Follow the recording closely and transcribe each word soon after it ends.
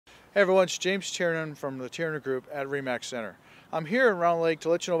Hey everyone, it's James Tiernan from the Tiernan Group at RE/MAX Center. I'm here in Round Lake to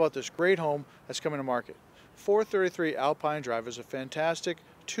let you know about this great home that's coming to market. 433 Alpine Drive is a fantastic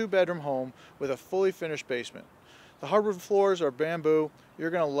two-bedroom home with a fully finished basement. The hardwood floors are bamboo. You're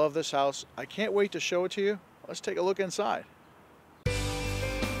going to love this house. I can't wait to show it to you. Let's take a look inside.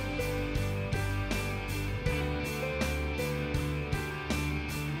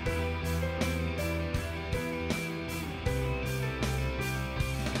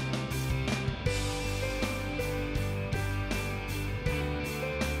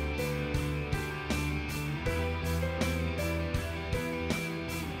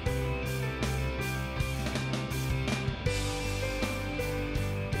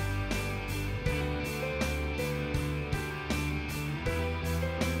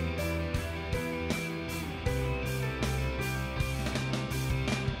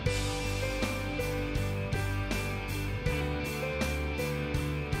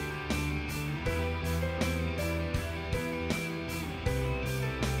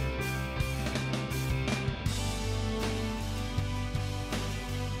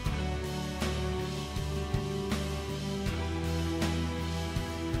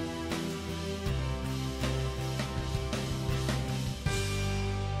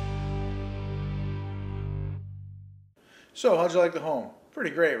 So, how'd you like the home? Pretty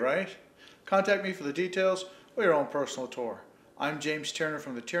great, right? Contact me for the details or your own personal tour. I'm James Tiernan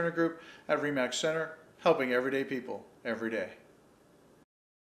from the Tiernan Group at RE/MAX Center, helping everyday people every day.